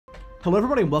Hello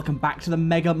everybody and welcome back to the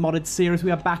Mega Modded series.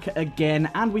 We are back again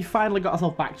and we finally got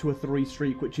ourselves back to a 3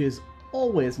 streak, which is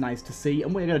always nice to see.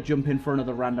 And we're going to jump in for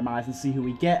another randomize and see who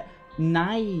we get.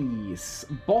 Nice.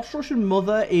 Boss Rush and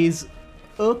Mother is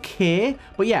okay.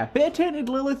 But yeah, Bitter Tainted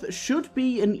Lilith should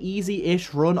be an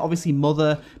easy-ish run. Obviously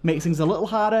Mother makes things a little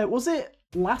harder. Was it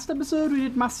last episode we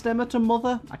did Mastema to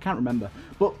Mother? I can't remember.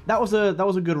 But that was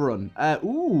a good run.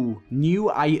 Ooh,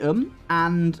 new item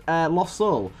and Lost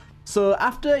Soul. So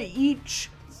after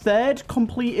each third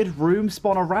completed room,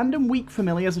 spawn a random weak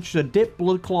familiar such as a Dip,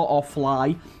 Bloodclaw, or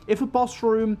Fly. If a boss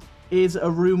room is a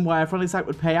room where a friendly sight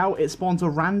would pay out, it spawns a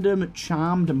random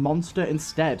charmed monster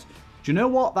instead. Do you know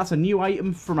what? That's a new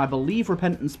item from, I believe,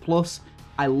 Repentance Plus.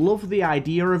 I love the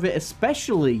idea of it,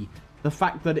 especially the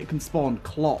fact that it can spawn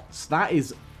clots. That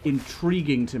is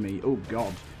intriguing to me. Oh,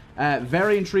 God.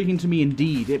 Very intriguing to me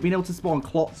indeed. It being able to spawn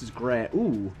clots is great.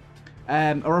 Ooh.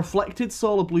 A Reflected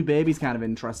Soul of Blue Baby is kind of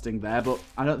interesting there, but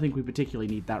I don't think we particularly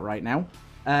need that right now.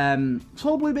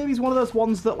 Soul of Blue Baby is one of those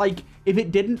ones that, like, if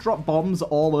it didn't drop bombs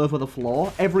all over the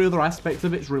floor, every other aspect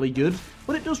of it's really good,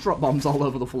 but it does drop bombs all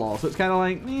over the floor, so it's kind of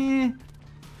like,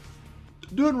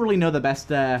 don't really know the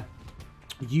best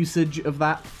usage of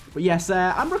that. But yes,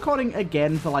 I'm recording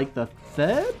again for, like, the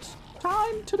third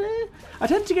time today. I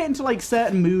tend to get into like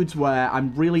certain moods where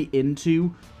I'm really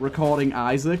into recording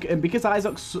Isaac, and because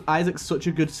Isaac's such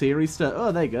a good series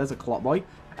to there you go, there's a clock boy.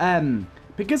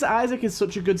 Because Isaac is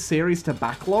such a good series to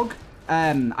backlog,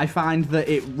 I find that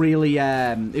it really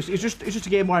it's just a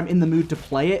game where I'm in the mood to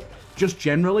play it. Just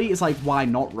generally, it's like, why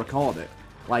not record it?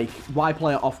 Like, why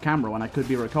play it off camera when I could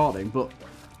be recording? But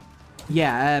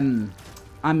yeah,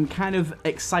 I'm kind of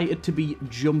excited to be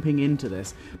jumping into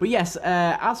this. But yes,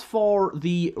 as for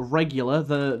the regular,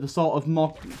 the sort of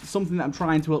more, something that I'm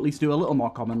trying to at least do a little more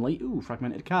commonly. Ooh,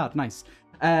 fragmented card, nice.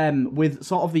 With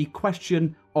sort of the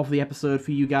question of the episode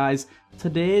for you guys.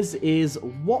 Today's is,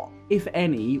 what, if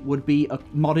any, would be a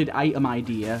modded item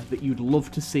idea that you'd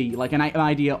love to see? Like an item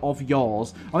idea of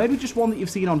yours. Or maybe just one that you've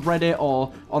seen on Reddit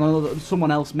or on someone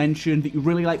else mentioned that you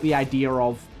really like the idea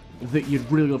of, that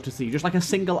you'd really love to see. Just like a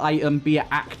single item, be it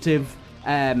active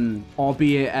or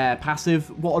be it passive.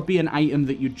 What would be an item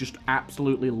that you'd just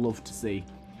absolutely love to see?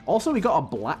 Also, we got a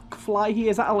black fly here.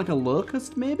 Is that like a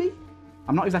locust, maybe?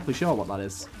 I'm not exactly sure what that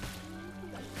is.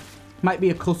 Might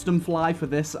be a custom fly for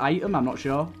this item, I'm not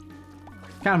sure.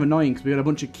 Kind of annoying because we got a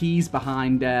bunch of keys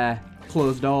behind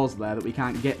closed doors there that we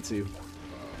can't get to.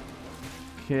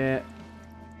 Okay.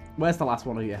 Where's the last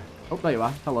one here? Oh, there you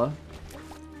are. Hello.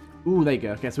 Ooh, there you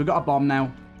go. Okay, so we've got a bomb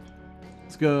now.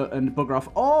 Let's go and bugger off.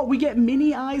 Oh, we get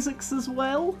mini Isaacs as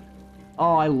well.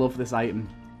 Oh, I love this item.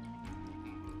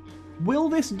 Will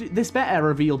this better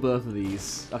reveal both of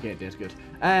these? Okay, it did. Good.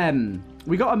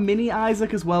 We got a mini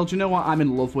Isaac as well. Do you know what? I'm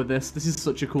in love with this. This is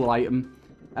such a cool item.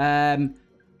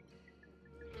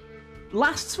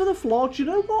 Lasts for the floor. Do you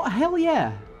know what? Hell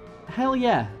yeah. Hell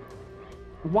yeah.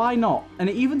 Why not? And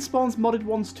it even spawns modded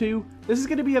ones too. This is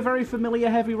going to be a very familiar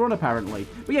heavy run apparently.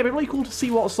 But yeah, it'd be really cool to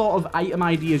see what sort of item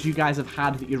ideas you guys have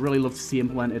had that you'd really love to see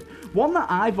implemented. One that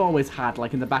I've always had,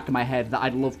 like in the back of my head, that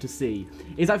I'd love to see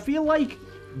is I feel like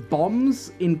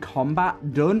bombs in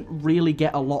combat don't really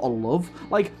get a lot of love.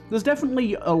 Like, there's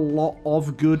definitely a lot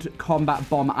of good combat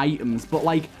bomb items, but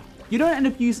like, you don't end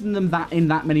up using them in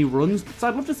that many runs. So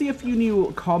I'd love to see a few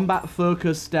new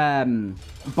combat-focused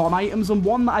bomb items. And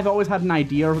one that I've always had an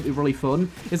idea of that would be really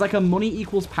fun is like a money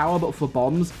equals power, but for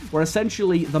bombs, where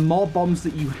essentially the more bombs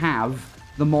that you have,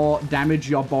 the more damage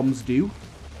your bombs do.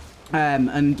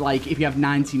 And like, if you have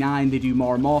 99, they do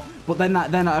more and more. But then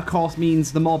that of course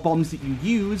means the more bombs that you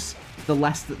use, the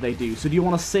less that they do. So do you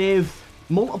want to save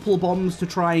multiple bombs to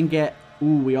try and get...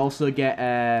 Ooh, we also get...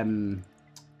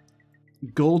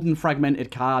 golden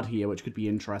fragmented card here, which could be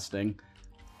interesting.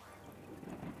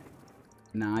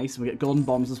 Nice. We get golden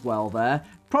bombs as well there.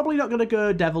 Probably not going to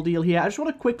go Devil Deal here. I just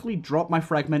want to quickly drop my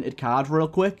fragmented card real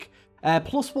quick.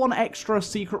 Plus 1 extra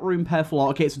secret room per floor.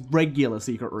 Okay, it's regular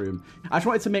secret room. I just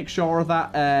wanted to make sure of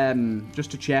that, just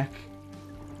to check.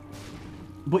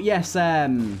 But yes,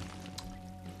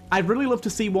 I'd really love to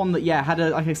see one that, yeah, had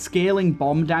like a scaling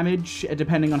bomb damage,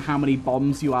 depending on how many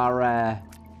bombs you are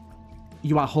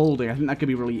holding. I think that could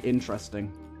be really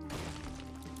interesting.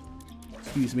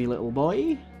 Excuse me, little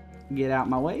boy. Get out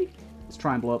my way. Let's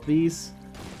try and blow up these.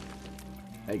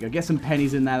 There you go. Get some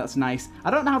pennies in there. That's nice.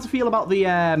 I don't know how to feel about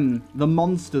the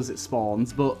monsters it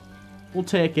spawns, but we'll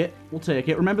take it. We'll take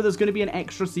it. Remember, there's going to be an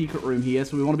extra secret room here,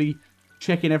 so we want to be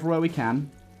checking everywhere we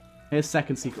can. Here's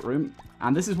second secret room.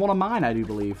 And this is one of mine, I do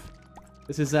believe.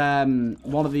 This is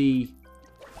one of the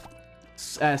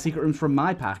secret rooms from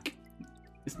my pack.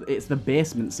 It's the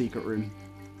basement secret room.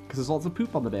 because there's lots of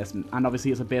poop on the basement, and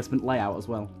obviously it's a basement layout as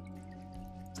well.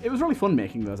 It was really fun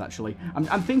making those, actually.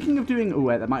 I'm thinking of doing... Oh,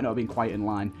 wait, that might not have been quite in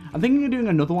line. I'm thinking of doing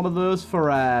another one of those for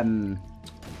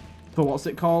what's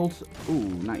it called? Ooh,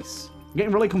 nice. I'm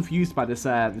getting really confused by this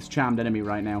this charmed enemy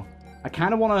right now. I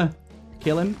kind of want to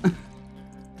kill him.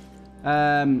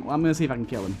 Well, I'm going to see if I can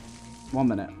kill him. 1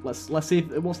 minute. Let's see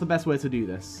what's the best way to do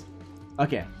this.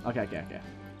 Okay.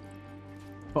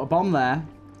 Put a bomb there.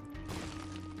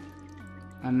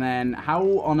 And then how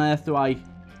on earth do I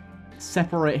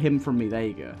separate him from me? There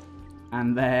you go.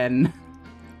 And then...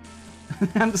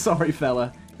 I'm sorry,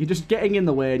 fella. You're just getting in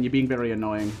the way and you're being very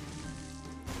annoying.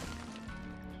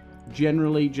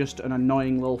 Generally just an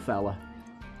annoying little fella.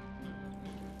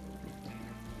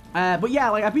 But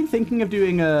yeah, like I've been thinking of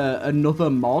doing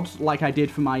another mod like I did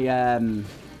for my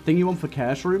thingy one for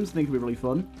Curse Rooms. I think it'd be really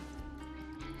fun.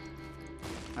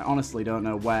 I honestly don't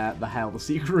know where the hell the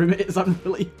secret room is.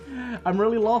 I'm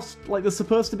really lost. Like there's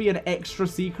supposed to be an extra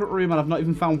secret room and I've not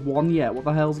even found one yet. What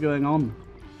the hell's going on?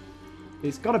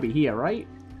 It's got to be here, right?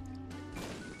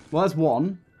 Well, there's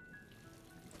one.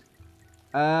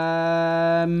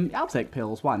 I'll take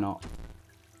pills. Why not?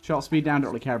 Short speed down.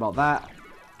 Don't really care about that.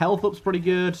 Health up's pretty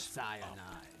good. Cyanide.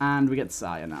 And we get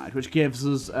cyanide, which gives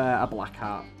us a black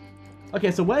heart. Okay,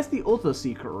 so where's the other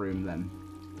secret room then?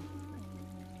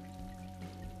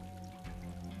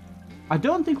 I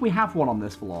don't think we have one on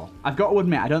this floor. I've got to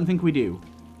admit, I don't think we do.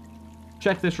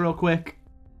 Check this real quick.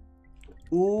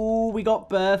 Ooh, we got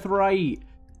Birthright.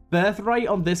 Birthright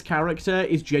on this character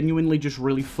is genuinely just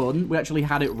really fun. We actually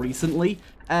had it recently.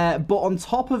 But on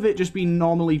top of it just being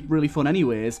normally really fun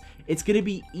anyways, it's going to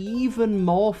be even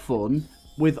more fun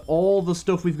with all the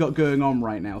stuff we've got going on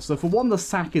right now. So for one, the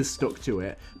sack is stuck to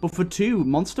it. But for two,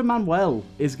 Monster Manuel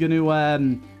is going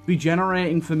to be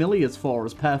generating familiars for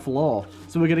us per floor.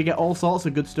 So we're going to get all sorts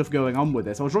of good stuff going on with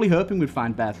this. I was really hoping we'd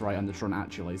find Birthright on the front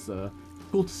actually. So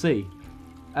cool to see.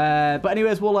 But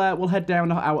anyways, we'll head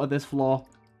down out of this floor.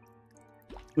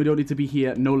 We don't need to be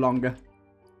here no longer.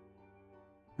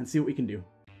 And see what we can do.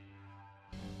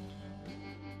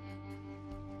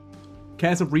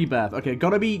 Curse of Rebirth. Okay,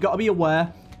 gotta be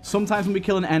aware. Sometimes when we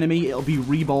kill an enemy, it'll be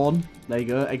reborn. There you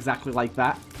go, exactly like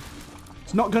that.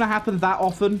 It's not gonna happen that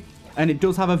often, and it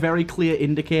does have a very clear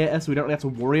indicator, so we don't really have to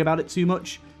worry about it too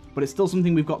much. But it's still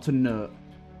something we've got to note.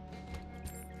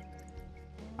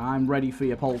 I'm ready for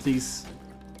your Polties.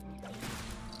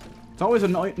 It's always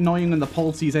annoying when the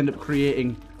Polties end up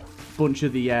creating a bunch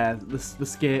of the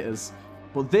skaters.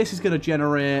 But this is going to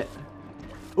generate...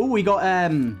 Oh, we got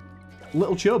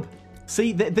Little Chub.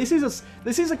 See, this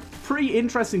is a pretty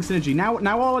interesting synergy.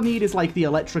 Now all I need is like the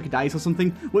electric dice or something.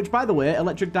 Which, by the way,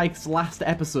 electric dice last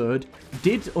episode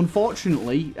did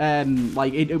unfortunately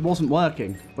like it wasn't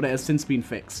working, but it has since been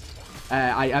fixed.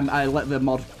 I let the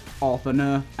mod author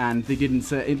know, and they didn't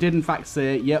say it. Did in fact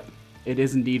say, yep, it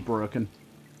is indeed broken.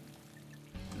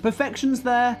 Perfection's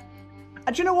there.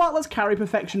 Do you know what? Let's carry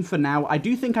Perfection for now. I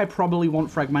do think I probably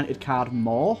want Fragmented Card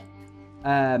more.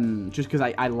 Just because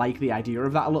I like the idea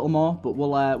of that a little more. But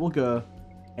we'll go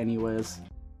anyways.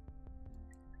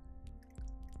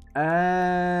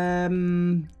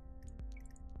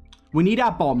 We need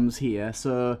our bombs here.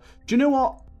 So, do you know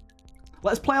what?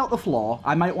 Let's play out the floor.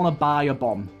 I might want to buy a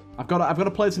bomb. I've got to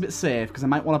play this a bit safe because I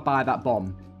might want to buy that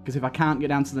bomb. Because if I can't get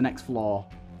down to the next floor...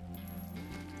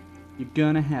 You're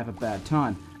gonna have a bad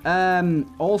time.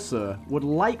 Also, would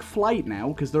like flight now,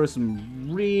 because there is some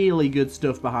really good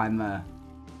stuff behind there.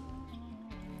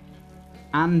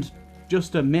 And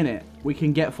just a minute, we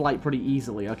can get flight pretty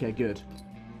easily. Okay, good.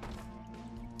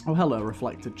 Oh, hello,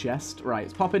 reflected chest. Right,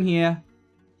 let's pop in here.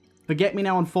 Forget me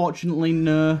now, unfortunately,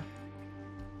 no.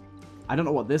 I don't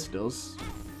know what this does.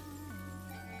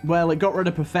 Well, it got rid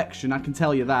of Perfection, I can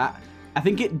tell you that. I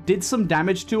think it did some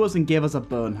damage to us and gave us a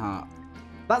burn heart.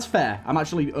 That's fair. I'm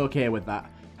actually okay with that.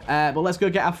 But let's go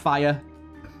get our fire.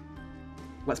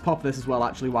 Let's pop this as well,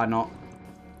 actually. Why not?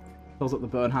 Fills up the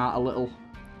burn heart a little.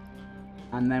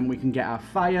 And then we can get our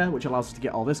fire, which allows us to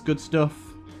get all this good stuff.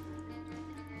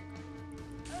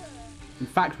 In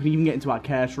fact, we can even get into our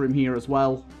curse room here as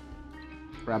well.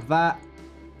 Grab that.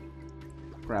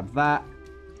 Grab that.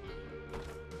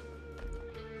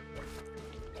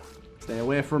 Stay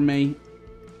away from me.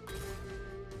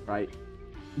 Right.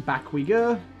 Back we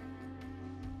go.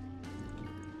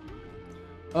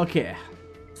 Okay.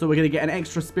 So we're going to get an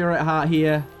extra spirit heart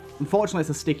here. Unfortunately,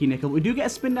 it's a sticky nickel. We do get a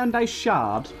spin down dice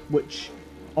shard, which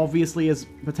obviously is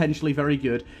potentially very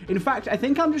good. In fact, I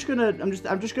think I'm just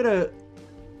gonna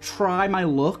try my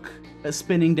luck at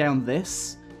spinning down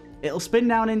this. It'll spin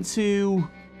down into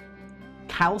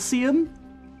calcium.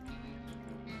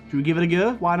 Should we give it a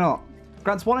go? Why not?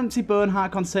 Grants 1 empty bone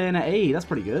heart container. Hey, that's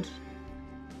pretty good.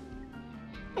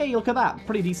 Hey, look at that.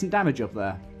 Pretty decent damage up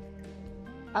there.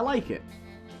 I like it.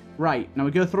 Right, now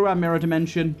we go through our mirror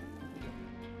dimension.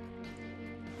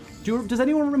 Does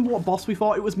anyone remember what boss we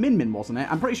fought? It was Min Min, wasn't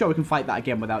it? I'm pretty sure we can fight that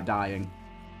again without dying.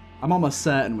 I'm almost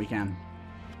certain we can.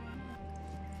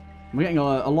 We're getting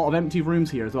a lot of empty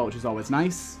rooms here as well, which is always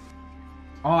nice.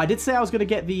 Oh, I did say I was going to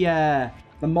get the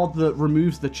mod that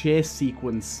removes the chase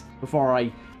sequence before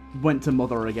I went to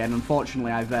Mother again.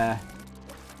 Unfortunately, I've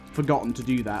forgotten to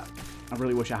do that. I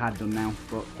really wish I had done now,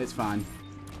 but it's fine.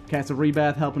 Okay, so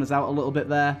Rebirth helping us out a little bit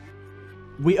there.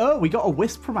 We got a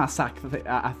wisp from our sack,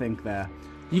 I think, there.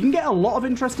 You can get a lot of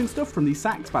interesting stuff from these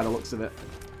sacks by the looks of it.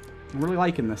 I'm really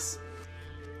liking this.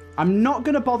 I'm not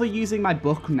going to bother using my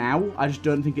book now. I just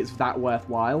don't think it's that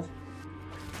worthwhile.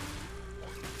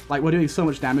 Like, we're doing so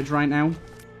much damage right now.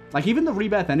 Like, even the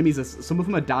Rebirth enemies, some of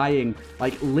them are dying,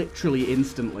 like, literally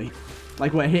instantly.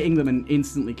 Like, we're hitting them and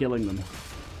instantly killing them.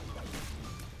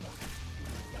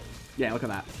 Yeah, look at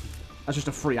that. That's just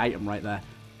a free item right there.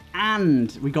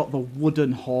 And we got the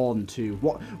wooden horn too.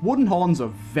 Wooden horns are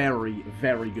very,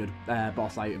 very good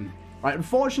boss item. Right,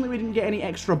 unfortunately we didn't get any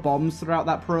extra bombs throughout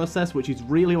that process, which is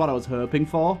really what I was hoping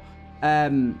for.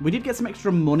 We did get some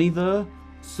extra money though,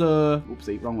 so...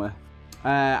 Oopsie, wrong way.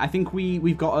 I think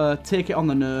we've got to take it on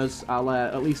the nose. I'll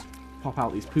at least pop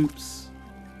out these poops.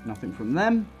 Nothing from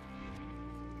them.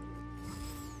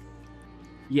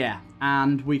 Yeah,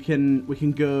 and we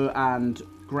can go and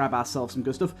grab ourselves some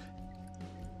good stuff.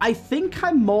 I think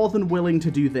I'm more than willing to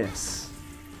do this.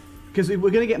 Because we're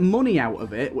going to get money out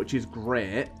of it, which is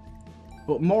great.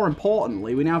 But more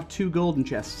importantly, we now have 2 golden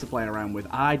chests to play around with.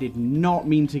 I did not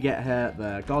mean to get hurt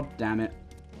there. God damn it.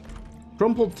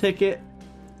 Crumpled ticket.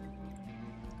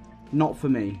 Not for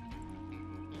me.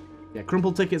 Yeah,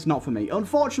 crumpled ticket's not for me.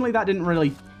 Unfortunately, that didn't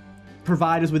really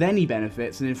provide us with any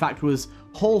benefits. And in fact was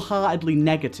wholeheartedly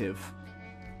negative.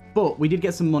 But we did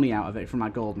get some money out of it from our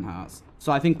golden hearts.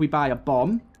 So I think we buy a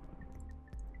bomb.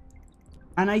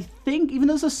 And I think, even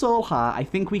though there's a soul heart, I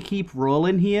think we keep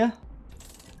rolling here.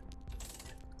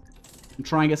 And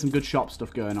try and get some good shop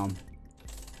stuff going on.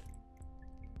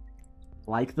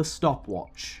 Like the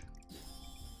stopwatch.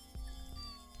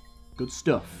 Good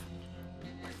stuff.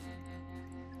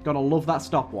 Gotta love that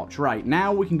stopwatch. Right,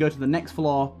 now we can go to the next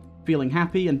floor feeling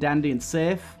happy and dandy and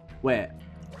safe. Wait.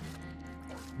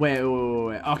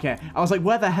 Okay. I was like,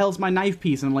 where the hell's my knife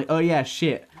piece? And I'm like, oh yeah,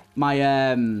 shit. My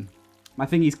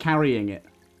thingy's carrying it.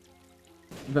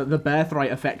 The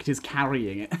birthright effect is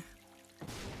carrying it.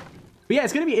 But yeah,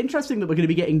 it's going to be interesting that we're going to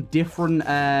be getting different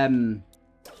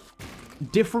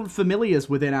familiars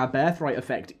within our birthright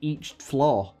effect each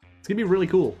floor. It's going to be really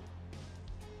cool.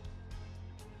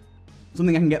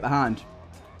 Something I can get behind.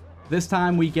 This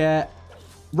time we get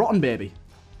Rotten Baby,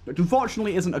 which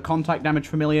unfortunately isn't a contact damage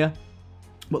familiar.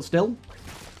 But still,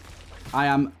 I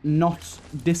am not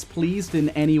displeased in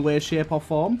any way, shape, or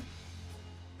form.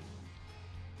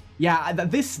 Yeah,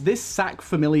 this sack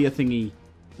familiar thingy,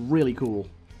 really cool.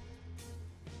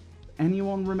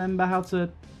 Anyone remember how to...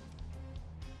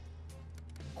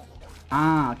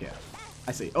 Ah, okay.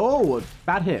 I see. Oh,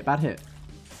 bad hit, bad hit.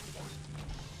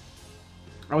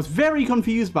 I was very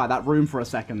confused by that room for a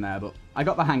second there, but I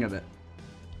got the hang of it.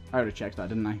 I already checked that,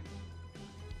 didn't I?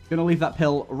 Gonna leave that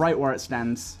pill right where it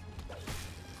stands.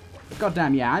 God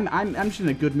damn, yeah, I'm just in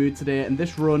a good mood today, and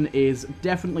this run is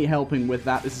definitely helping with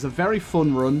that. This is a very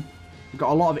fun run. We've got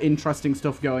a lot of interesting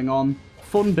stuff going on.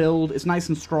 Fun build. It's nice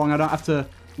and strong. I don't have to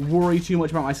worry too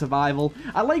much about my survival.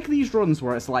 I like these runs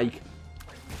where it's like,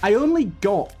 I only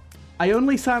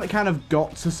kind of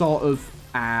got to sort of,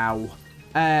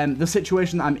 the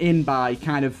situation that I'm in by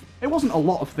kind of, it wasn't a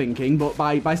lot of thinking, but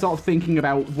by sort of thinking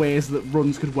about ways that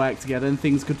runs could work together and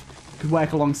things could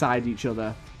work alongside each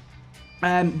other.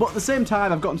 But at the same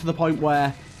time, I've gotten to the point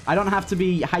where I don't have to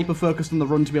be hyper-focused on the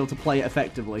run to be able to play it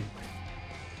effectively.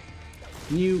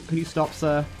 Can you stop,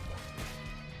 sir?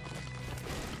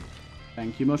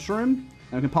 Thank you, Mushroom.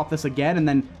 And we can pop this again, and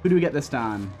then who do we get this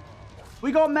time?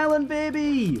 We got Melon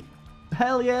Baby!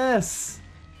 Hell yes!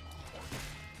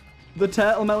 The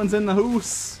turtle melon's in the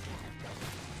hoose.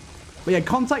 But yeah,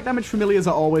 contact damage familiars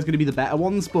are always going to be the better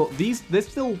ones, but this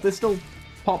still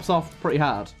pops off pretty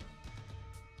hard.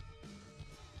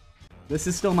 This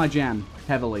is still my jam,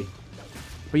 heavily.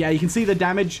 But yeah, you can see the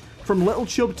damage from Little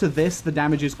Chub to this, the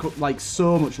damage is like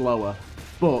so much lower.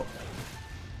 But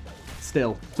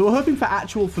still. So we're hoping for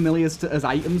actual familiars as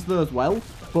items though as well.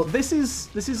 But this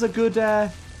is a good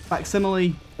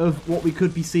facsimile of what we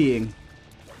could be seeing.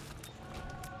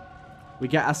 We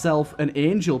get ourselves an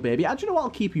angel baby. Do you know what? I'll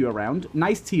keep you around.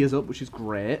 Nice tears up, which is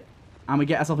great. And we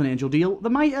get ourselves an angel deal. The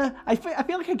mitre, I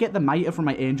feel like I get the mitre from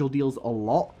my angel deals a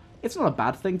lot. It's not a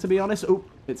bad thing, to be honest. Oh,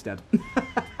 it's dead.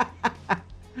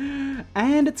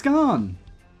 And it's gone.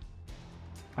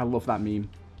 I love that meme.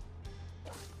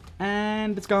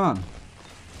 And it's gone.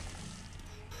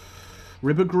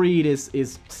 River Greed is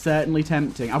certainly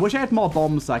tempting. I wish I had more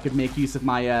bombs so I could make use of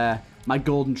my my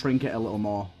golden trinket a little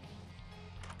more.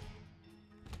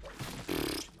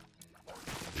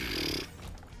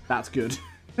 That's good.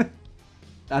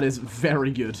 That is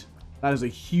very good. That is a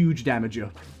huge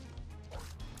damager.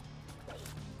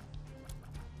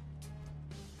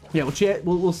 Yeah,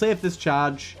 we'll save this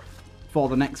charge for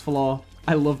the next floor.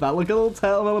 I love that. Look at little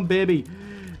Turtle baby.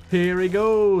 Here he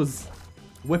goes.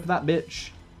 Whip that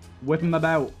bitch. Whip him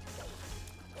about.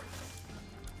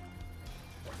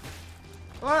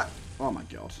 Ah! Oh my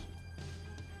god.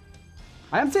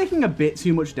 I am taking a bit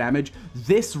too much damage.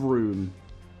 This room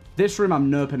I'm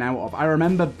nerping out of. I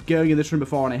remember going in this room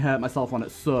before and I hurt myself on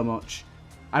it so much.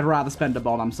 I'd rather spend a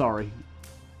bomb, I'm sorry.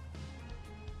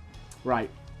 Right.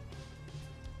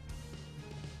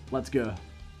 Let's go.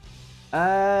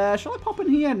 Shall I pop in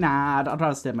here? Nah, I'd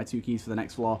rather save my 2 keys for the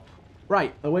next floor.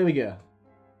 Right, away we go.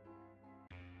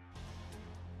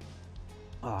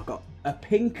 Oh, I've got a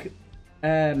pink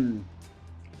lemonade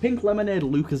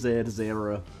Lucozade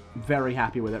Zero. Very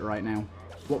happy with it right now.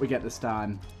 What we get this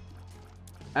time.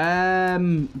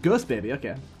 Ghost baby,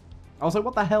 okay. I was like,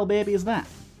 what the hell baby is that?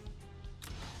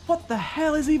 What the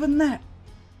hell is even that?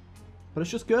 But it's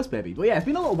just ghost baby. But yeah, it's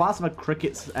been a little while since I've had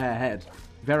Cricket's head.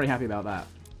 Very happy about that.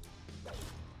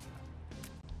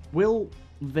 Will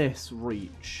this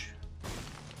reach?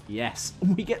 Yes.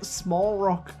 We get Small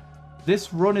Rock.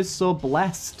 This run is so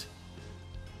blessed.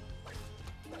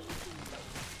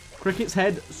 Cricket's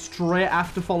head straight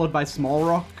after, followed by Small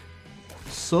Rock.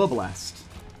 So blessed.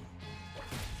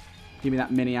 Give me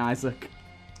that mini Isaac.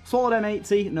 Swallowed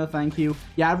M80. No, thank you.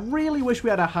 Yeah, I really wish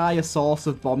we had a higher source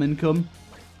of bomb income.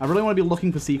 I really want to be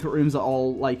looking for secret rooms at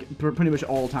all, like, pretty much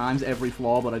all times, every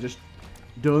floor, but I just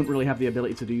don't really have the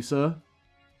ability to do so.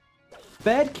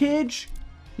 Birdcage.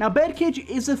 Now, Birdcage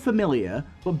is a familiar,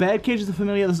 but Birdcage is a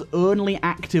familiar that's only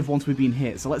active once we've been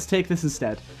hit, so let's take this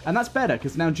instead. And that's better,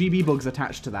 because now GB Bug's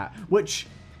attached to that, which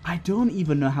I don't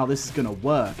even know how this is going to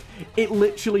work. It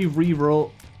literally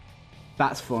reroll.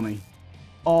 That's funny.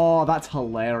 Oh, that's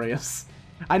hilarious.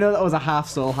 I know that was a half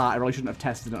soul heart. I really shouldn't have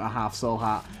tested it on a half soul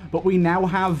heart. But we now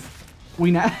have...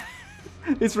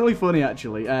 It's really funny,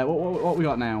 actually. What we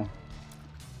got now?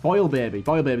 Boil Baby.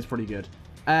 Boil Baby's pretty good.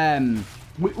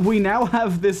 We now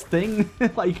have this thing,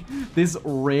 like, this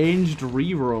ranged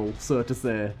reroll, so to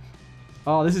say.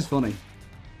 Oh, this is funny.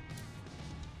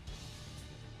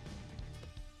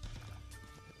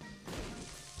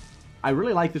 I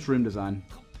really like this room design.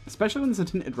 Especially when there's a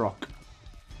tinted rock.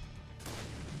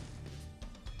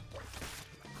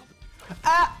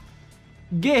 Ah!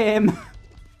 Game!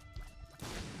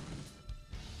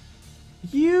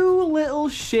 You little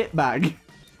shitbag.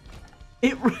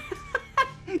 It...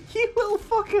 You little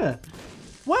fucker.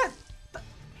 What?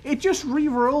 It just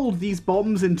re-rolled these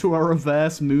bombs into a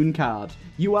reverse moon card.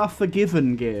 You are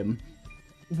forgiven, game.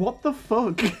 What the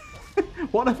fuck?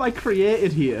 What have I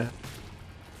created here?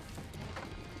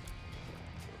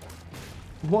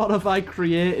 What have I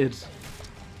created?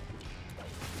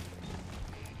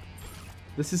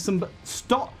 This is some...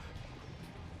 Stop!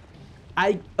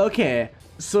 Okay,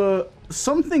 so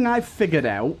something I've figured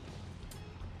out,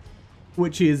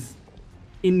 which is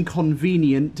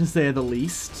inconvenient to say the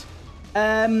least.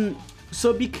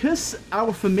 So because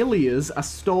our familiars are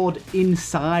stored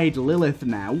inside Lilith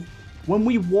now, when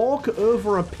we walk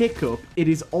over a pickup, it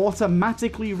is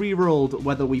automatically re-rolled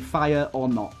whether we fire or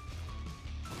not.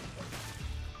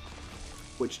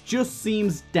 Which just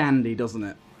seems dandy, doesn't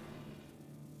it?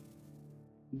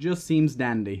 Just seems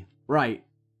dandy. Right.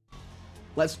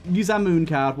 Let's use our moon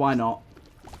card, why not?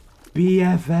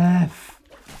 BFF.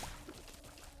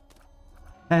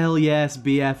 Hell yes,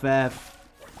 BFF.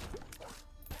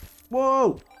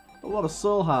 Whoa! A lot of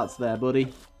soul hearts there,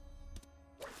 buddy.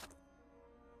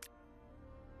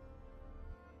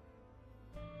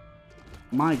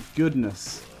 My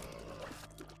goodness.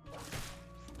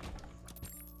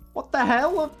 What the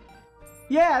hell?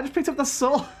 Yeah, I just picked up the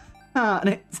soul heart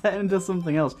and it turned into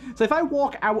something else. So if I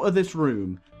walk out of this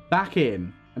room, back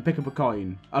in, and pick up a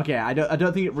coin. Okay, I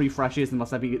don't think it refreshes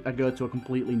unless I go to a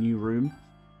completely new room.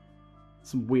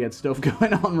 Some weird stuff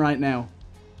going on right now.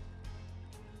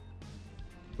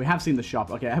 We have seen the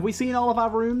shop. Okay, have we seen all of our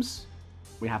rooms?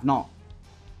 We have not.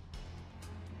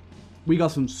 We got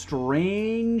some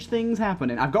strange things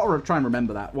happening. I've got to try and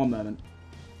remember that. One moment.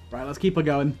 Right, let's keep her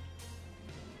going.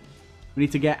 We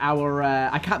need to get our...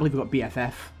 I can't believe we've got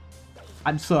BFF.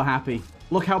 I'm so happy.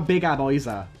 Look how big our boys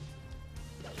are.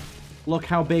 Look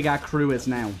how big our crew is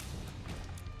now.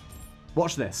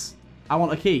 Watch this. I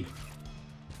want a key.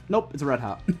 Nope, it's a red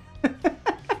heart.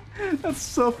 That's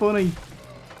so funny.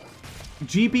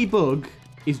 GB Bug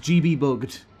is GB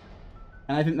Bugged.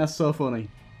 And I think that's so funny.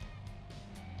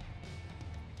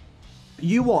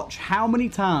 You watch how many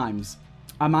times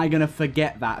am I going to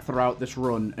forget that throughout this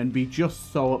run and be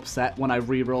just so upset when I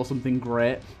reroll something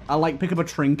great. I like pick up a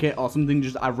trinket or something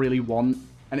just I really want.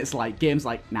 And it's like, game's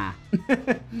like, nah.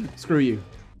 Screw you.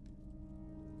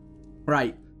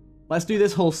 Right. Let's do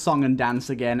this whole song and dance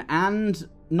again. And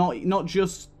not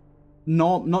just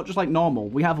like normal.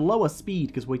 We have lower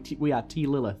speed because we are T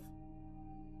Lilith.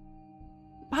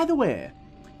 By the way,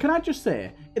 can I just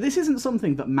say, this isn't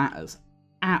something that matters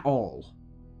at all.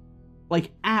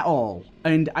 Like, at all.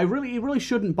 And it really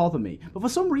shouldn't bother me. But for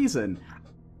some reason,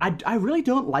 I really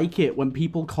don't like it when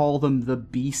people call them the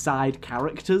B-side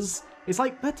characters. It's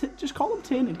like, just call them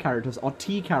tainted characters or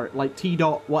like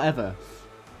T-dot whatever.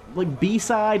 Like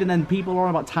B-side, and then people are on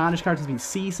about tarnished characters being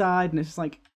C-side, and it's just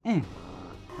like, I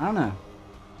don't know.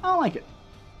 I don't like it.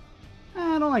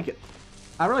 I don't like it.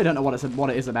 I really don't know what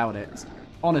it is about it. It's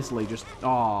honestly just,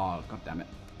 oh, god damn it.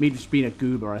 Me just being a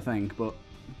goober, I think, but...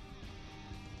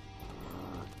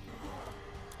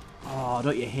 Oh,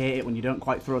 don't you hate it when you don't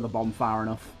quite throw the bomb far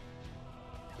enough?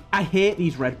 I hate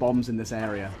these red bombs in this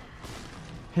area.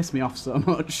 Piss me off so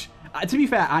much. To be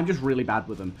fair, I'm just really bad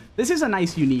with them. This is a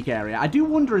nice, unique area. I do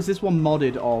wonder, is this one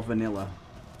modded or vanilla?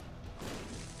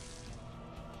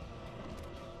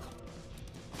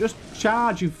 Just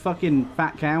charge, you fucking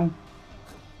fat cow.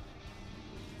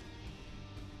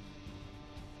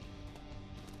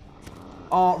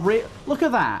 Oh, look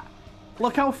at that.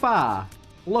 Look how far.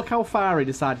 Look how far he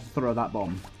decided to throw that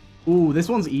bomb. Ooh, this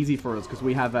one's easy for us because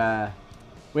we have a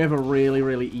really,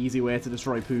 really easy way to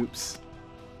destroy poops.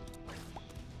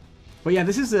 But yeah,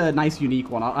 this is a nice, unique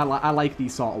one. I like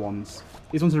these sort of ones.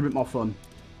 These ones are a bit more fun.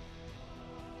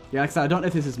 Yeah, like I said, I don't know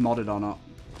if this is modded or not.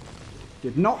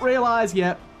 Did not realize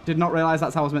yet. Did not realize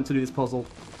that's how I was meant to do this puzzle.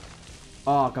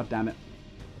 Oh, god damn it.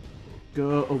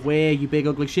 Go away, you big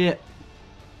ugly shit.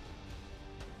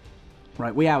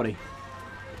 Right, we outie.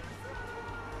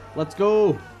 Let's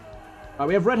go. Right,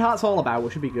 we have red hearts all about,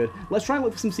 which should be good. Let's try and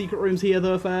look for some secret rooms here,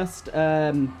 though, first.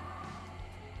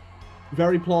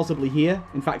 Very plausibly here.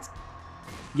 In fact,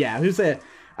 yeah, who's it?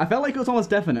 I felt like it was almost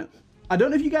definite. I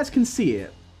don't know if you guys can see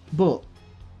it, but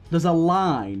there's a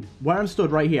line where I'm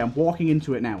stood right here. I'm walking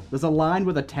into it now. There's a line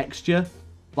with a texture.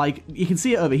 Like, you can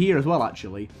see it over here as well,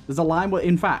 actually. There's a line where,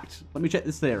 in fact, let me check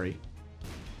this theory.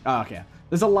 Oh, okay.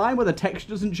 There's a line where the texture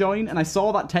doesn't join, and I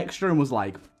saw that texture and was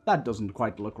like, that doesn't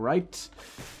quite look right.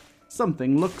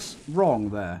 Something looks wrong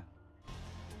there.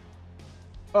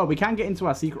 Oh, we can get into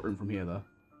our secret room from here,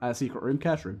 though. Secret room,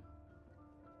 cash room.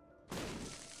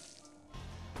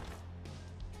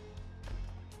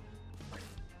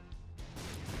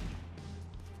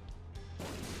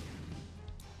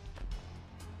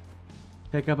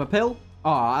 Pick up a pill. Oh,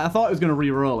 I thought it was going to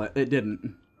re-roll it. It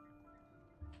didn't.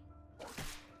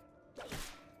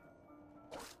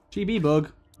 GB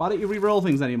Bug. Why don't you re-roll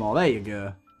things anymore? There you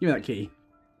go. Give me that key.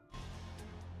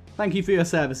 Thank you for your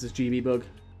services, GB Bug.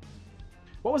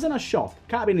 What was in our shop?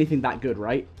 Can't be anything that good,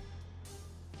 right?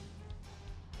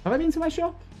 Have I been to my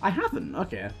shop? I haven't.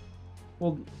 Okay.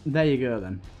 Well, there you go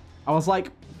then. I was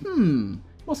like,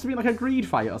 must have been like a greed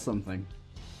fight or something.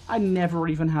 I never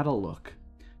even had a look.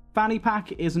 Fanny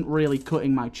pack isn't really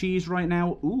cutting my cheese right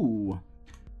now. Ooh.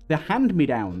 The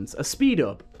hand-me-downs. A speed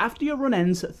up. After your run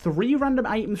ends, 3 random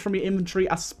items from your inventory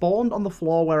are spawned on the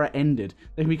floor where it ended.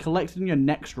 They can be collected in your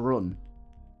next run.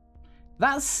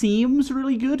 That seems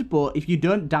really good, but if you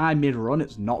don't die mid-run,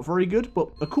 it's not very good. But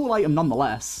a cool item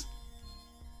nonetheless.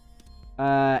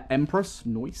 Empress.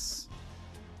 Nice.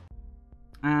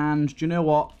 And do you know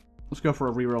what? Let's go for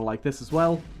a reroll like this as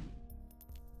well.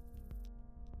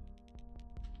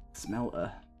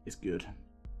 Smelter is good.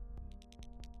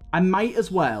 I might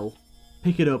as well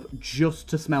pick it up just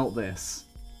to smelt this.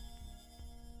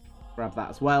 Grab that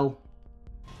as well.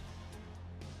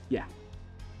 Yeah.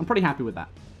 I'm pretty happy with that.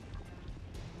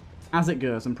 As it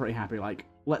goes, I'm pretty happy. Like,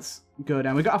 let's go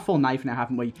down. We've got a full knife now,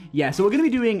 haven't we? Yeah, so we're going to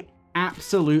be doing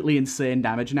absolutely insane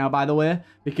damage now, by the way.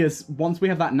 Because once we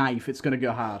have that knife, it's going to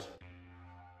go hard.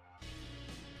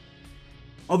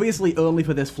 Obviously, only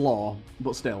for this floor,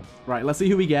 but still. Right, let's see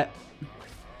who we get.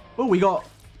 Oh, we got...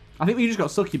 I think we just got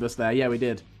Succubus there. Yeah, we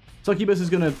did. Succubus is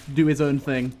going to do his own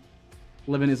thing.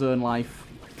 Living his own life.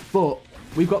 But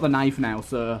we've got the knife now,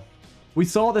 so... We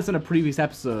saw this in a previous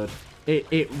episode.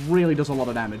 It really does a lot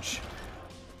of damage.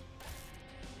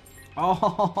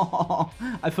 Oh,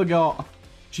 I forgot.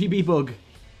 GB Bug,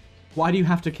 why do you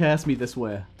have to curse me this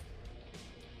way?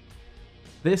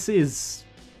 This is...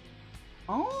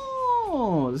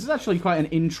 Oh, this is actually quite an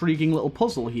intriguing little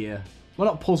puzzle here. Well,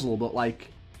 not puzzle, but like...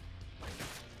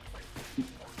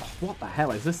 What the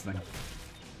hell is this thing?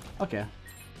 Okay.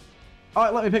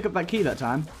 Alright, let me pick up that key that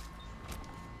time.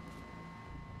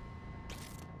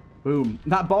 Boom.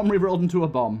 That bomb rerolled into a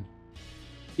bomb.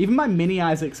 Even my mini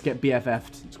Isaacs get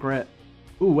BFF'd. It's great.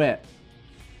 Ooh, wait.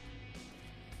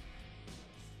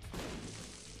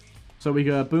 So we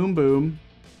go boom, boom.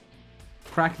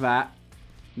 Crack that.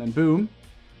 And then boom.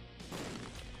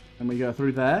 And we go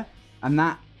through there. And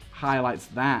that highlights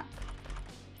that.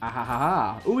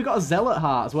 Ahaha. Ooh, we got a Zealot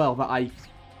Heart as well that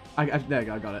there you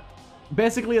go, I got it.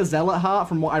 Basically a Zealot Heart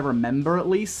from what I remember at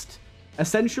least.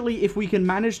 Essentially, if we can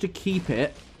manage to keep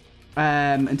it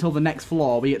until the next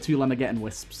floor, we get 2 Lemogeddon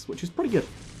Wisps, which is pretty good.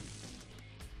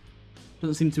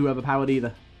 Doesn't seem too overpowered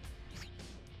either.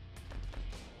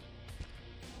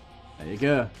 There you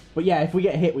go. But yeah, if we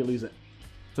get hit, we lose it.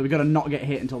 So we got to not get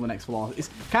hit until the next floor.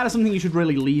 It's kind of something you should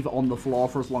really leave on the floor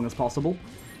for as long as possible.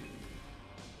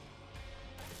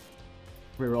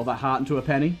 Reroll that heart into a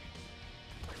penny.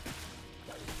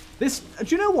 This,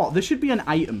 do you know what? This should be an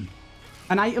item.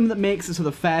 An item that makes it so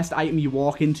the first item you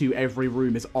walk into every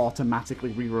room is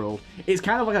automatically rerolled. It's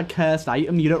kind of like a cursed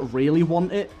item. You don't really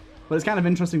want it, but it's kind of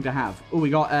interesting to have. Oh, we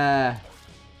got,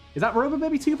 is that Robo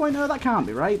Baby 2.0? That can't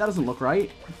be, right? That doesn't look right.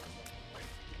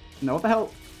 No, what the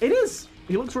hell? It is!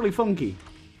 He looks really funky.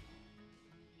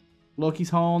 Loki's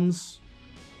horns.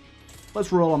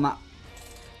 Let's roll on that.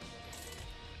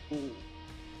 Ooh.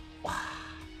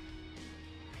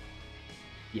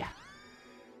 Yeah.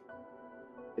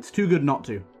 It's too good not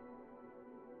to.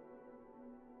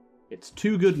 It's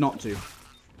too good not to.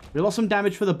 We lost some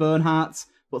damage for the burn hearts,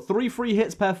 but 3 free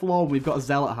hits per floor when we've got a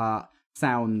Zealot Heart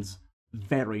sounds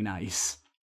very nice.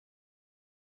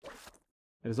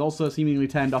 It has also seemingly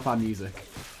turned off our music,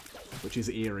 which is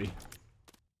eerie.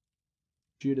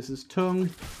 Judas's tongue.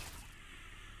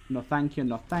 No thank you,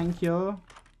 no thank you.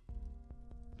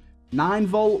 9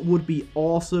 volt would be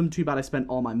awesome. Too bad I spent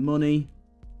all my money.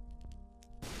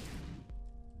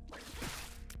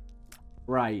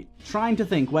 Right. Trying to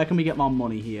think, where can we get more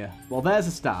money here? Well, there's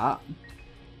a start.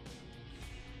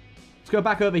 Let's go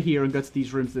back over here and go to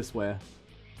these rooms this way.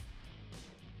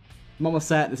 I'm almost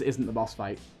certain this isn't the boss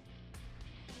fight.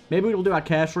 Maybe we'll do our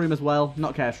curse room as well.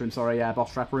 Not curse room, sorry. Yeah,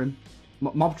 boss trap room.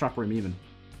 Mob trap room, even.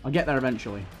 I'll get there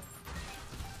eventually.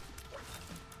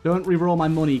 Don't reroll my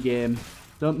money, game.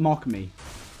 Don't mock me.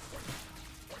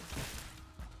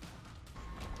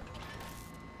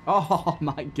 Oh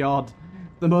my god.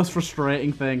 The most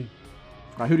frustrating thing.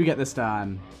 Right, who do we get this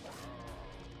time?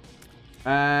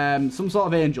 Some sort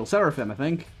of angel. Seraphim, I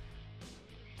think.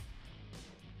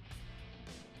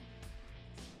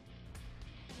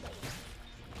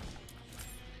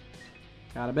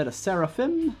 Got a bit of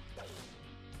Seraphim.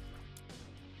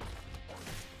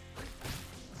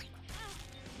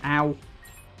 Ow.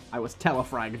 I was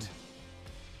telefragged.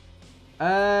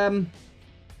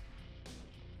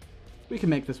 We can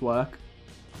make this work.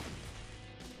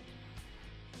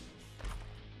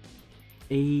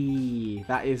 Eee,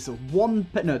 that is 2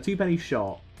 pennies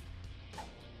short.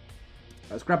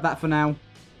 Let's grab that for now.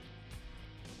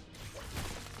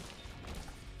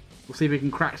 We'll see if we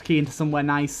can crack the key into somewhere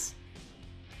nice.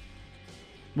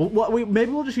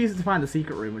 Maybe we'll just use it to find the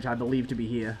secret room, which I believe to be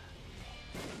here.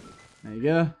 There you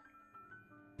go.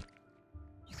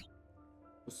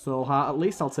 Soul heart, at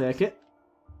least I'll take it.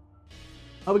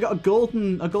 Oh, we got a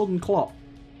golden clock.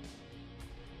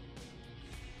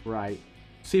 Right.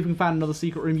 See if we can find another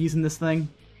secret room using this thing.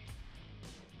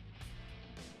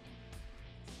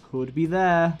 Could be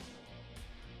there.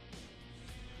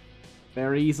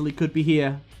 Very easily could be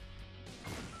here.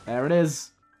 There it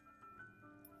is.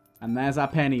 And there's our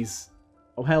pennies.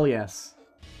 Oh, hell yes.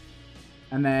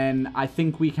 And then I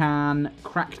think we can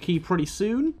crack the key pretty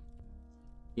soon.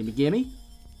 Gimme, gimme.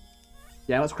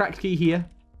 Yeah, let's crack the key here.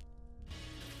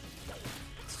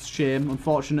 It's a shame,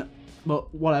 unfortunate,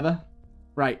 but whatever.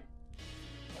 Right.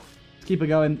 Let's keep it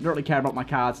going. Don't really care about my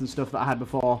cards and stuff that I had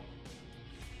before.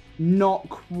 Not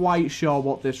quite sure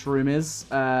what this room is.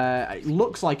 It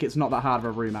looks like it's not that hard of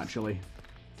a room, actually.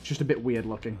 It's just a bit weird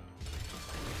looking.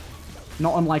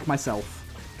 Not unlike myself.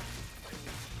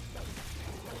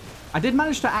 I did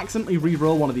manage to accidentally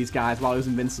re-roll one of these guys while I was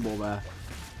invincible there.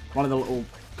 One of the little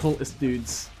cultist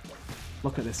dudes.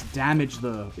 Look at this damage,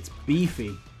 though. It's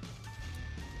beefy.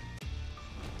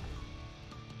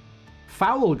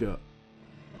 Foul Gut.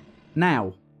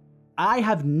 Now, I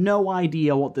have no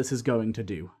idea what this is going to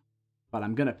do, but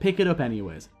I'm going to pick it up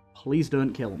anyways. Please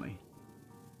don't kill me.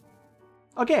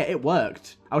 Okay, it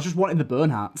worked. I was just wanting the burn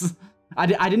hearts. I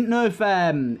didn't know if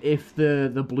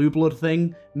the blue blood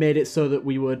thing made it so that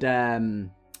we would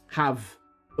have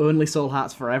only soul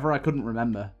hearts forever. I couldn't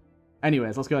remember.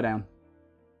 Anyways, let's go down.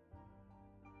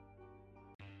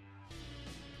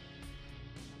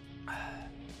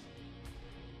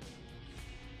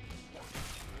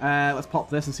 Let's pop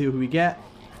this and see who we get.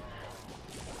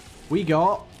 We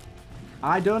got...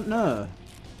 I don't know.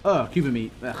 Oh, Cuba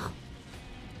meat. Ugh.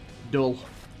 Dull.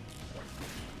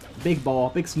 Big ball.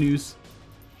 Big snooze.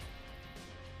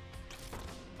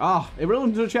 Oh, it rolled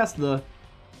into the chest though.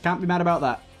 Can't be mad about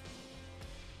that.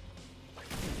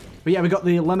 But yeah, we got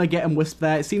the Lemurgeddon Wisp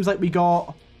there. It seems like we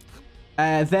got...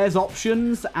 there's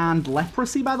options and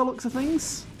leprosy by the looks of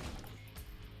things.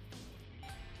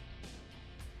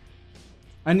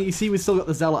 And you see we still got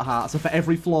the Zealot Heart, so for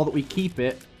every floor that we keep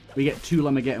it, we get 2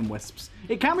 Lemurgeddon Wisps.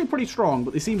 It can be pretty strong,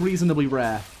 but they seem reasonably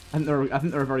rare. I think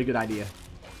they're a very good idea.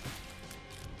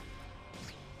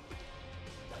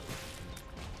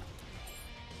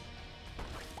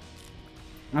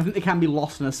 I think they can be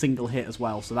lost in a single hit as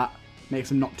well, so that makes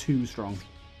them not too strong.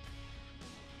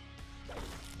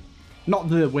 Not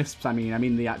the Wisps, I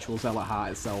mean the actual Zealot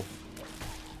Heart itself.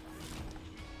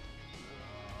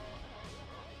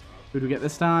 Who do we get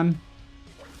this time?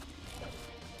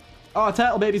 Oh,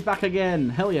 Turtle Baby's back again.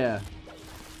 Hell yeah.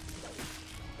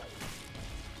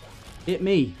 Hit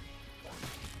me.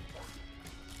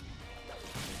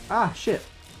 Ah, shit.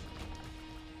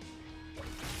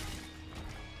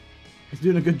 He's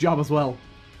doing a good job as well.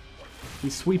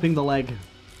 He's sweeping the leg.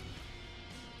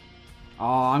 Oh,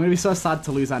 I'm going to be so sad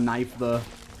to lose our knife, though.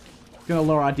 It's going to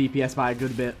lower our DPS by a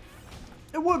good bit.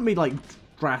 It wouldn't be, like,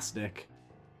 drastic.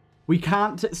 We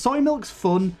can't... Soy milk's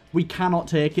fun. We cannot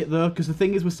take it, though, because the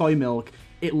thing is with soy milk,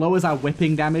 it lowers our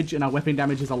whipping damage, and our whipping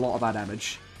damage is a lot of our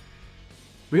damage.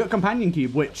 We got Companion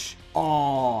Cube, which...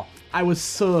 Oh, I was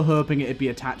so hoping it'd be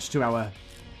attached to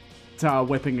our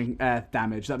whipping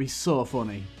damage. That'd be so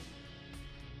funny.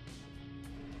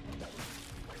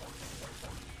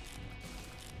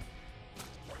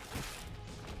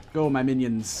 Go, my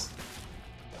minions.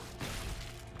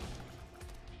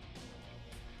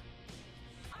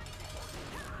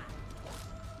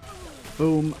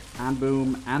 Boom,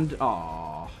 and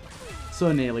oh,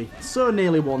 so nearly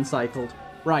one-cycled.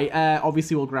 Right,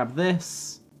 obviously we'll grab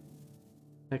this.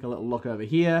 Take a little look over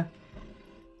here.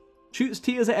 Shoots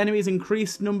tears at enemies,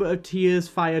 increased number of tears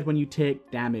fired when you take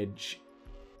damage.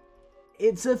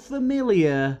 It's a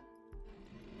familiar,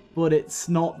 but it's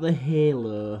not the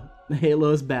Halo. The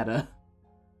Halo's better.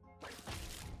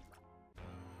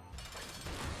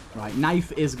 Right,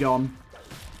 knife is gone.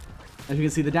 As you can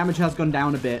see, the damage has gone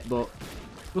down a bit, but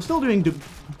we're still doing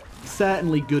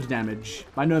certainly good damage.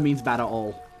 By no means bad at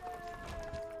all.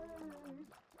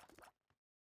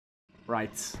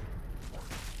 Right.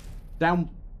 Down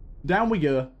we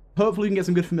go. Hopefully we can get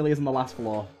some good familiars on the last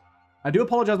floor. I do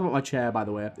apologize about my chair, by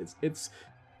the way. It's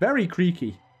very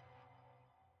creaky.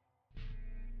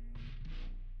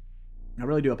 I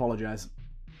really do apologize.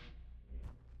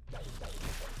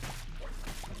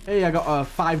 Hey, I got a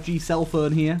 5G cell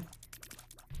phone here.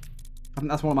 I think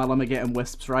that's one of my Lemurgeddon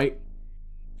Wisps, right?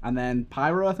 And then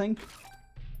Pyro, I think.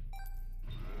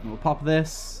 And we'll pop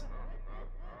this.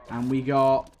 And we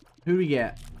got... Who do we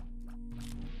get?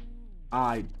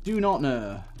 I do not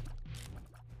know.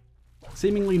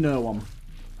 Seemingly no one.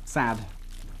 Sad.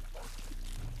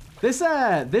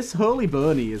 This Holy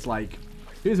Bernie is like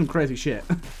doing some crazy shit.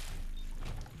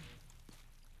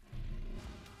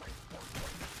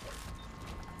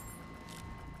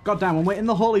 God damn, when we're in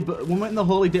the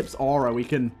Holy Dips aura, we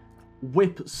can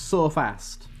whip so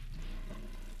fast.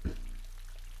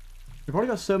 We've already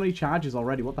got so many charges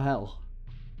already, what the hell?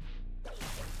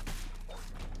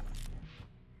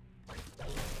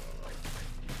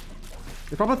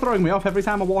 It's probably throwing me off. Every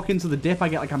time I walk into the dip, I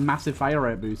get like a massive fire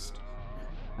rate boost.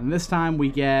 And this time we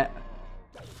get...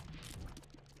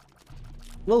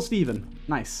 Lil Steven.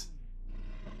 Nice.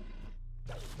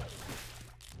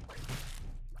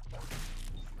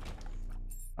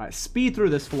 Alright, speed through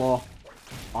this floor.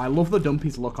 Oh, I love the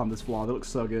Dumpies look on this floor. They look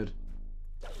so good.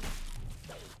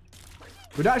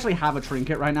 We don't actually have a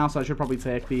trinket right now, so I should probably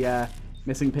take the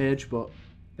missing page, but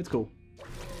it's cool.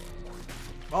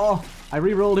 Oh, I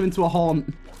re-rolled him into a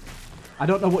haunt. I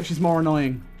don't know which is more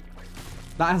annoying.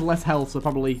 That has less health, so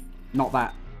probably not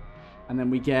that. And then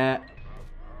we get...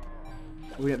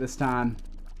 What do we get this time?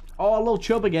 Oh, a little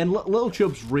Chub again. Little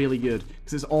Chub's really good,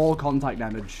 because it's all contact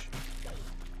damage.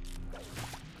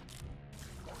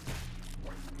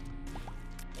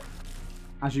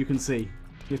 As you can see,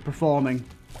 he's performing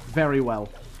very well.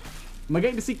 We're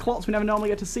getting to see clots we never normally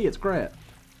get to see. It's great.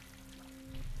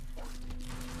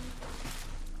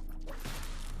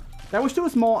 I wish there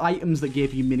was more items that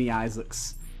gave you mini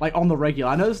Isaacs. Like on the regular.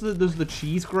 I know there's the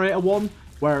cheese grater one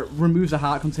where it removes a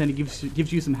heart container,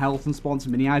 gives you some health and spawns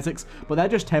some mini Isaacs. But they're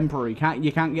just temporary.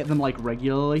 You can't get them like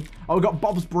regularly. Oh, we got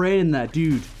Bob's brain in there,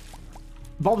 dude.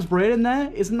 Bob's brain in there?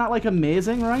 Isn't that like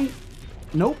amazing, right?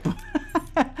 Nope.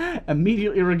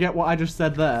 Immediately regret what I just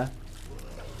said there.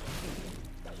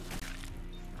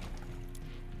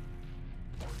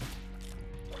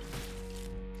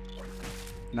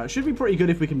 No, it should be pretty good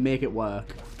if we can make it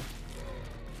work.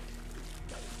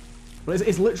 But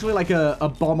it's literally like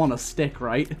a bomb on a stick,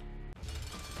 right?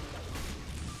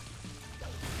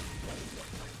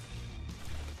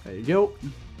 There you go.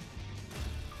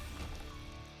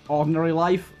 Ordinary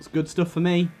life. It's good stuff for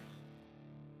me.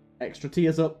 Extra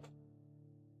tears up.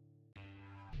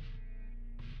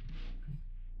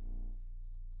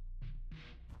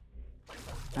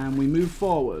 And we move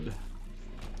forward.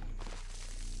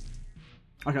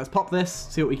 Okay, let's pop this,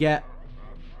 see what we get.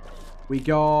 We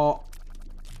got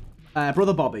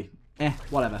Brother Bobby.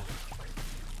 Whatever.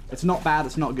 It's not bad,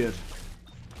 it's not good.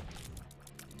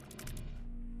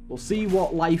 We'll see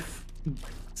what life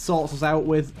sorts us out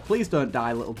with. Please don't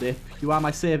die, little dip. You are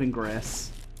my saving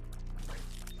grace.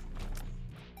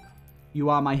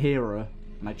 You are my hero,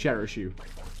 and I cherish you.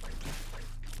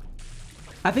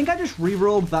 I think I just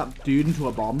rerolled that dude into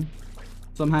a bomb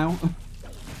somehow.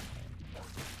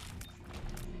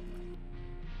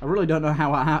 I really don't know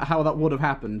how that would have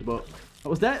happened, but that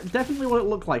was definitely what it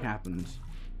looked like happened.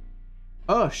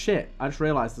 Oh, shit. I just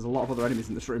realized there's a lot of other enemies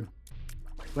in this room.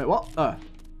 Wait, what? Oh.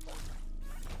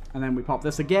 And then we pop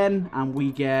this again, and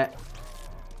we get...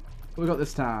 What we got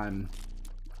this time?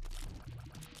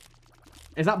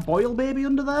 Is that Boil Baby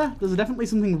under there? There's definitely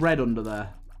something red under there.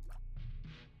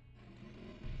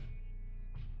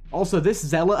 Also, this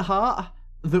Zealot Heart...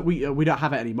 that we don't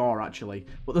have it anymore, actually.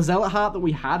 But the Zealot Heart that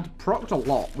we had procced a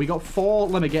lot. We got 4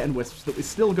 Lemmigeddon Wisps that we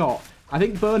still got. I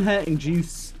think Bone-Hurting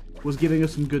Juice was giving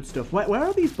us some good stuff. Where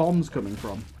are these bombs coming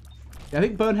from? Yeah, I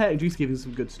think Bone-Hurting Juice giving us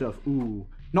some good stuff. Ooh.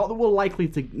 Not that we're likely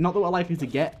to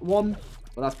get one,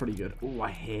 but that's pretty good. Ooh,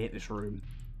 I hate this room.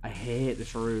 I hate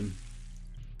this room.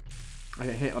 I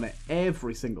get hit on it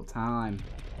every single time.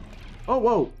 Oh,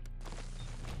 whoa.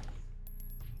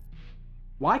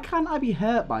 Why can't I be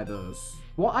hurt by those?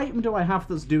 What item do I have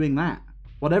that's doing that?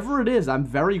 Whatever it is, I'm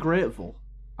very grateful.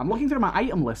 I'm looking through my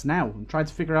item list now and trying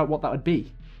to figure out what that would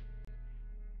be.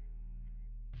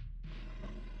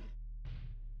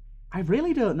 I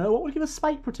really don't know. What would give us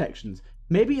spike protections?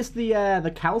 Maybe it's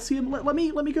the calcium. Let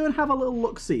me go and have a little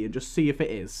look-see and just see if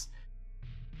it is.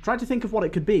 Try to think of what it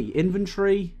could be.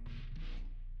 Inventory.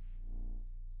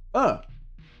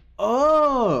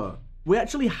 Oh! We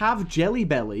actually have Jelly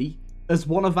Belly as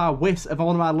one of our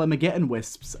Lemmigeddon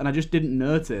Wisps, and I just didn't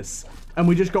notice. And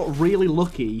we just got really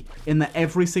lucky in that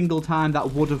every single time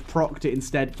that would have procced, it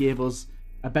instead gave us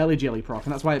a Belly Jelly proc,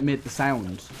 and that's why it made the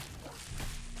sound.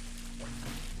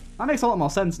 That makes a lot more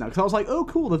sense now, because I was like, oh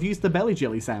cool, they've used the Belly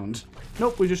Jelly sound.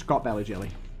 Nope, we just got Belly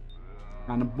Jelly.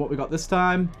 And what we got this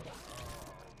time?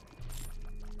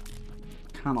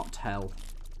 Cannot tell.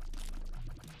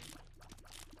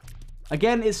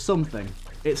 Again, it's something.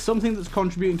 It's something that's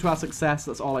contributing to our success.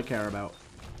 That's all I care about.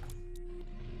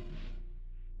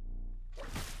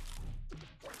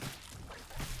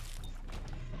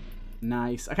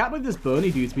 Nice. I can't believe this Bernie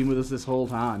dude's been with us this whole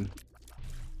time.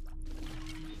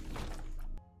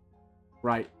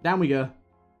 Right, down we go.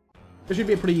 This should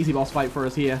be a pretty easy boss fight for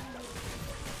us here.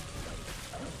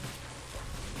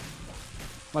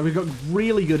 Like, we've got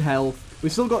really good health.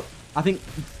 We've still got, I think,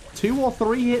 2 or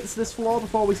 3 hits this floor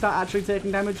before we start actually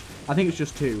taking damage. I think it's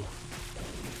just 2.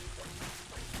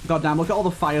 God damn, look at all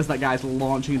the fires that guy's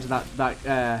launching into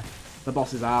the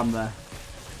boss's arm there.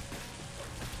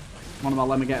 One of my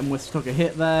Lemmigeddon Wisps took a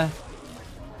hit there.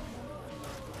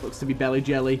 Looks to be Belly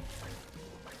Jelly.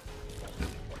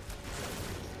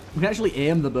 We can actually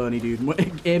aim the Bernie dude. And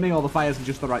we're aiming all the fires in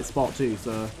just the right spot too,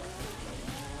 so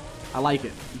I like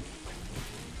it.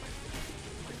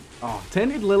 Oh,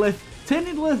 Tainted Lilith.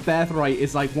 Tainted Lilith Birthright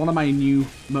is like one of my new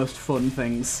most fun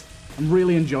things. I'm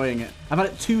really enjoying it. I've had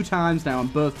it 2 times now,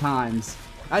 and both times.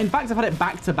 In fact, I've had it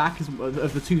back to back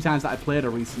of the 2 times that I played her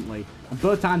recently. And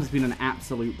both times it's been an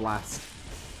absolute blast.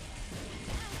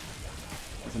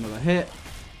 There's another hit.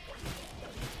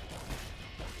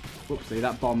 Whoopsie,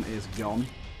 that bomb is gone.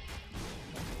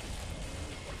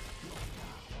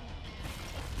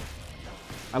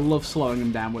 I love slowing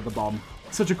him down with the bomb.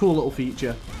 Such a cool little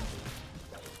feature.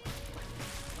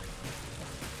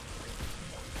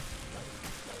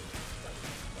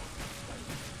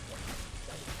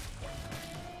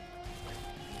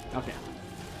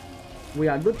 We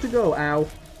are good to go, ow.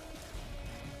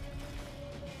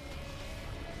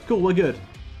 Cool, we're good.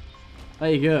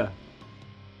 There you go.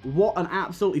 What an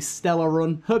absolutely stellar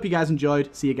run. Hope you guys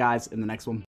enjoyed. See you guys in the next one.